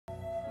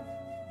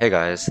Hey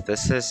guys,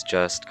 this is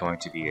just going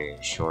to be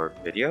a short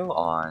video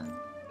on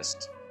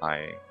just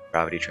my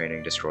gravity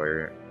training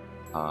destroyer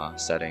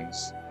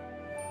settings.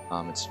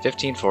 It's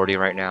 1540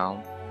 right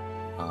now.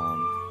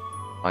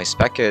 My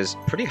spec is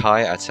pretty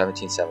high at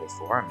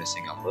 1774. I'm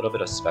missing a little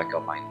bit of spec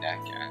on my neck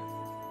and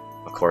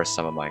of course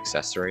some of my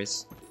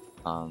accessories.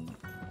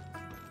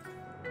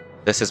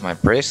 This is my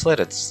bracelet.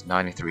 It's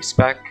 93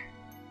 spec,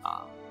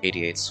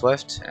 88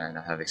 swift, and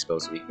I have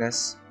exposed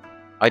weakness.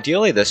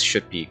 Ideally this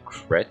should be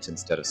crit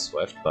instead of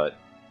swift, but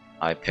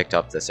I picked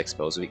up this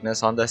exposed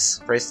weakness on this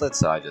bracelet,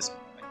 so I just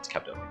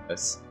kept it like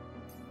this.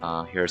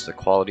 Here's the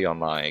quality on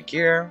my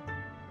gear.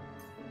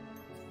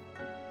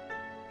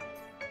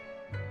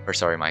 Or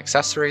sorry, my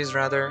accessories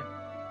rather.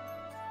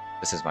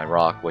 This is my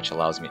rock, which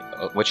allowed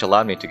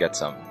me to get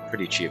some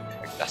pretty cheap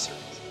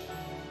accessories.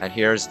 And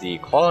here's the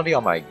quality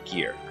on my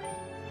gear.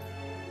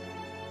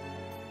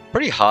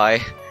 Pretty high.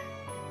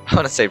 I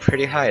want to say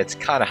pretty high, it's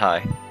kind of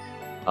high.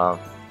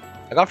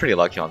 I got pretty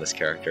lucky on this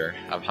character.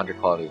 I have 100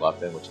 quality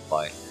weapon, which is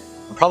why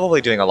I'm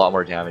probably doing a lot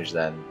more damage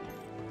than,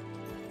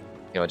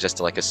 you know, just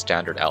like a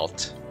standard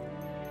alt.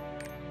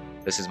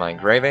 This is my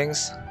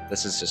engravings.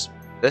 This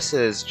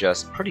is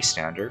just pretty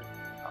standard.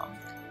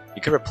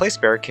 You could replace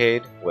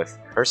Barricade with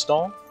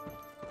Curse-Doll.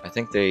 I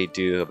think they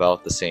do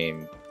about the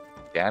same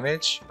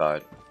damage,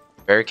 but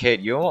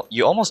Barricade, you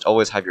almost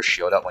always have your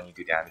shield up when you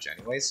do damage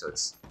anyway, so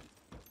it's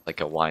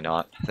like a why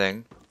not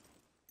thing.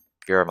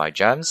 Here are my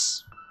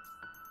gems.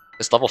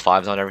 Just level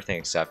 5s on everything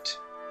except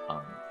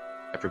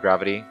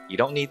hypergravity. You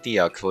don't need the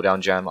cooldown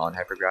gem on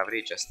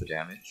hypergravity, just the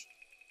damage.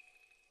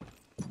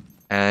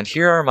 And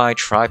here are my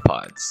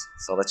tripods.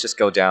 So let's just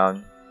go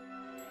down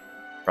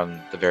from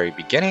the very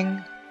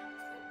beginning.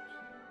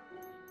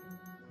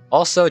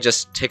 Also,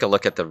 just take a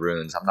look at the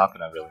runes. I'm not going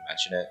to really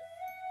mention it,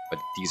 but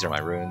these are my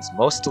runes.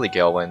 Mostly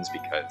Gale Winds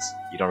because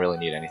you don't really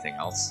need anything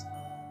else.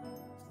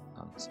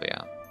 So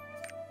yeah.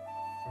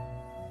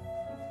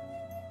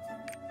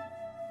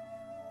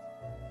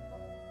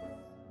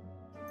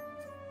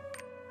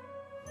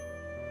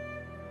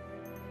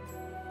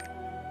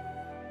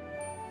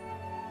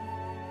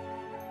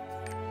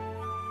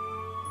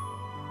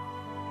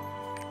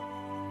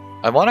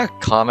 I want to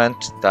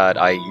comment that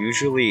I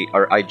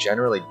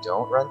generally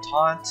don't run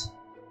Taunt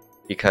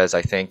because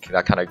I think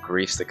that kind of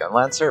griefs the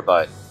Gunlancer,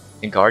 but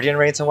in Guardian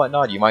raids and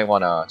whatnot, you might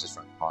want to just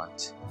run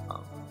Taunt.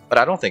 But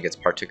I don't think it's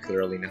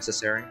particularly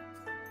necessary.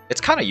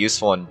 It's kind of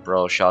useful in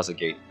Bro Shaza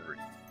Gate 3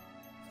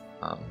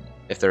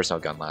 if there's no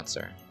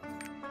Gunlancer.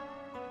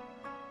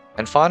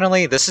 And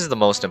finally, this is the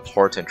most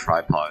important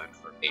tripod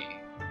for me,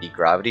 the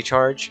Gravity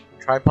Charge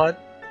tripod.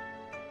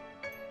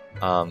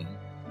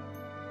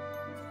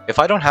 If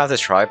I don't have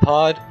this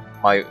tripod,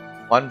 my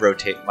one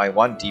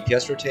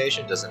DPS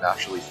rotation doesn't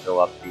actually fill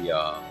up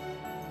the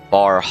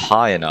bar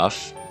high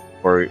enough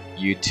for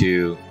you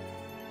to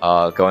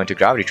go into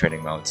gravity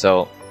training mode.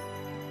 So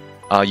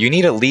you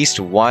need at least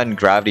one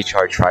gravity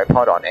charge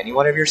tripod on any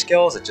one of your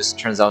skills. It just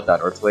turns out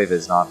that Earthwave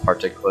is not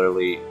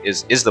particularly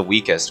is the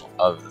weakest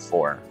of the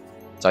 4.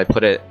 So I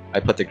put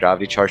the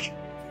gravity charge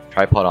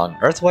tripod on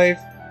Earthwave.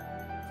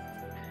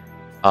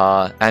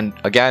 And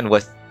again,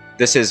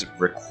 this is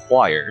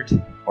required,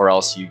 or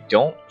else you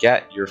don't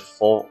get your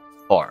full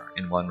bar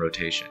in one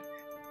rotation.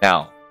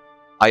 Now,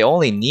 I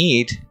only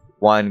need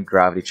one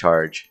gravity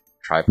charge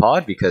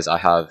tripod because I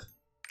have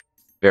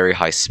very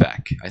high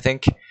spec. I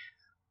think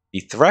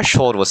the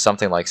threshold was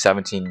something like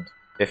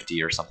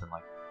 1750 or something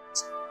like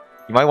that.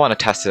 You might want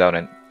to test it out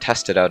in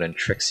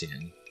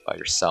Trixian by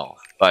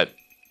yourself. But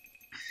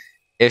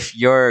if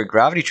your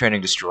gravity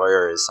training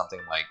destroyer is something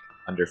like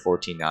under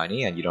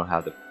 1490 and you don't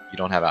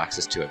have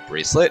access to a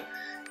bracelet,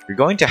 you're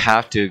going to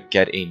have to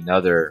get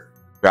another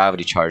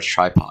gravity charge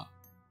tripod.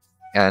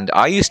 And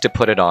I used to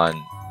put it on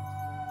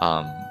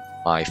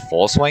my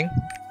full swing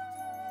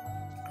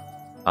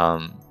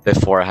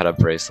before I had a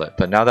bracelet.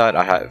 But now that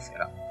I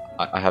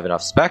have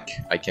enough spec,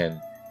 I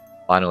can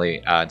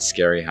finally add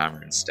Scary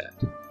Hammer instead.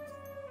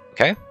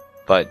 Okay?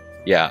 But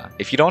yeah,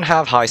 if you don't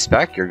have high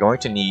spec, you're going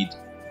to need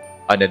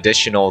an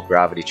additional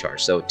gravity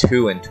charge, so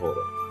 2 in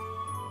total.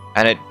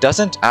 And it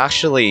doesn't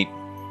actually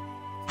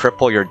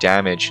cripple your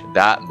damage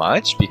that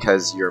much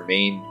because your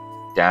main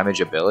damage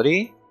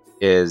ability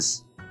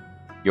is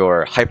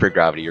your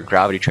hypergravity, your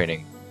gravity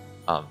training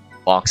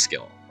bonk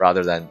skill,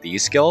 rather than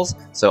these skills.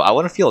 So I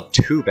wouldn't feel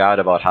too bad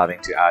about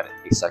having to add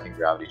a second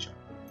gravity charge.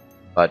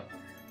 But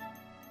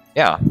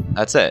yeah,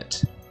 that's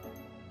it.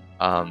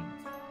 Hope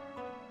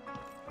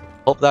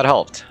that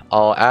helped.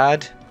 I'll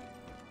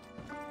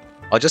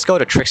just go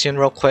to Trixian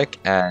real quick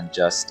and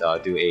just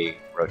do a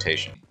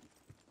rotation.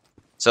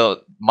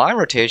 So my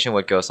rotation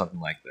would go something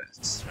like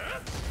this.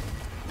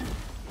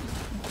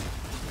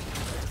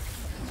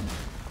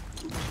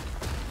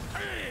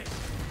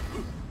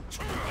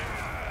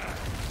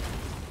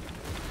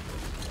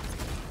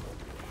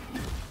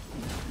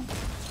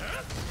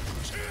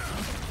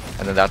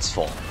 And then that's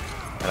full.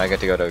 And I get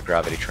to go to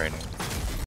gravity training.